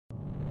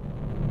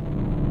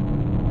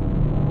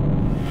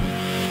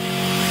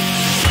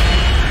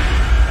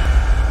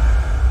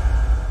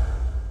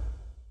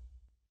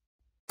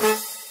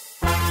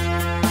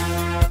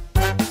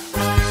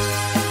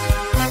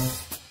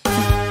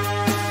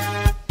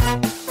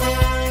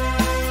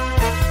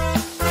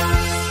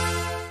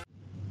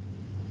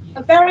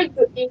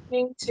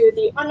evening to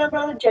the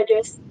honorable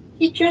judges,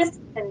 teachers,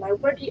 and my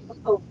worthy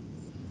opponents.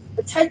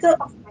 The title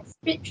of my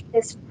speech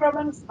is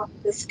Problems of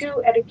the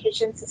School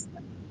Education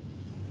System.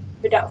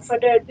 Without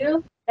further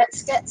ado,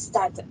 let's get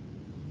started.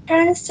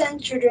 Parents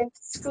send children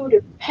to school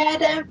to prepare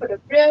them for the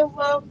real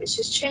world, which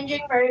is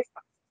changing very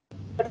fast.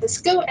 But the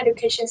school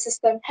education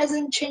system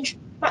hasn't changed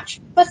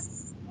much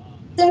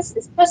since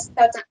it first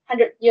started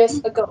 100 years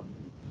ago.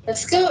 The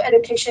school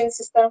education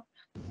system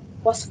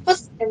was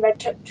first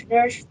invented to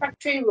nourish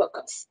factory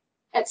workers.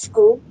 At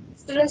school,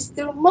 students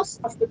do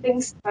most of the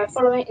things by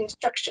following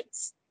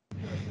instructions.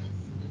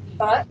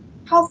 But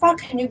how far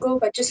can you go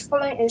by just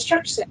following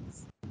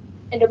instructions?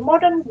 In the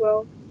modern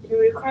world, you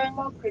require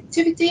more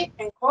creativity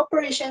and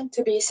cooperation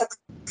to be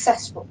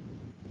successful.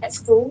 At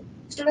school,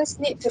 students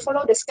need to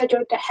follow the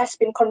schedule that has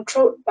been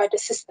controlled by the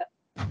system.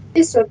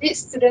 This will lead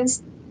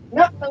students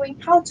not knowing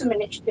how to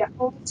manage their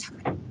own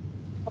time.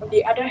 On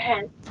the other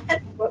hand,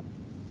 at work,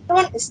 no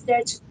one is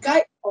there to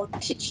guide or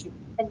teach you,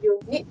 and you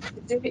need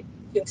to do it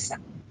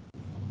yourself.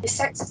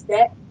 Besides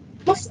that,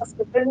 most of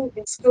the learning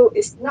in school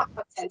is not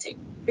authentic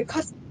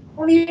because it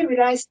only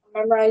relies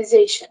on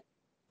memorization.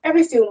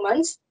 Every few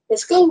months, the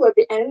school will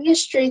be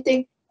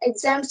administrating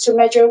exams to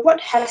measure what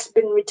has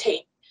been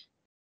retained.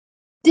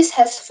 This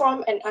has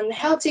formed an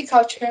unhealthy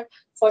culture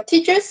for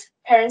teachers,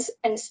 parents,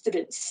 and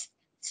students.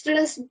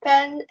 Students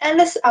spend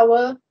endless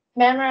hours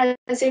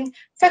memorizing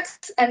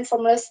facts and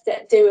formulas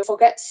that they will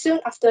forget soon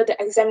after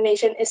the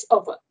examination is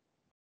over.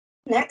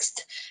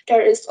 Next,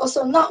 there is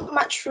also not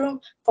much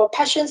room for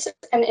passions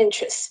and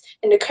interests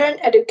in the current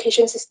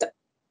education system.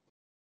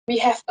 We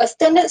have a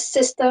standard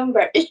system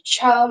where each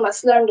child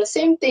must learn the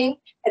same thing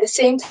at the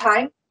same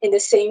time in the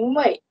same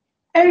way.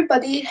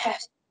 Everybody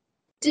has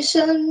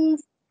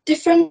different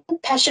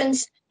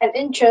passions and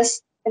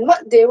interests in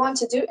what they want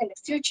to do in the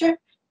future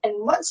and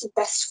what's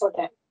best for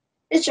them.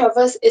 Each of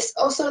us is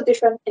also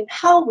different in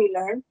how we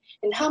learn,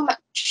 in how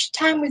much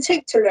time we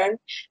take to learn,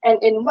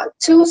 and in what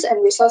tools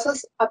and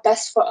resources are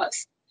best for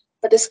us.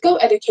 But the school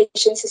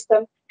education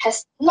system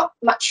has not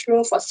much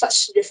room for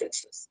such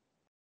differences.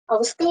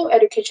 Our school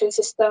education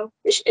system,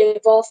 which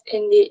evolved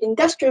in the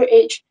industrial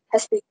age,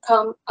 has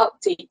become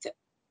outdated.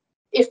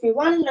 If we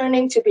want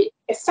learning to be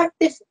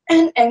effective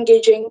and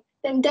engaging,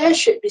 then there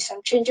should be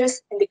some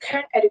changes in the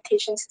current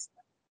education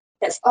system.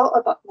 That's all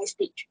about my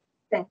speech.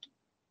 Thank you.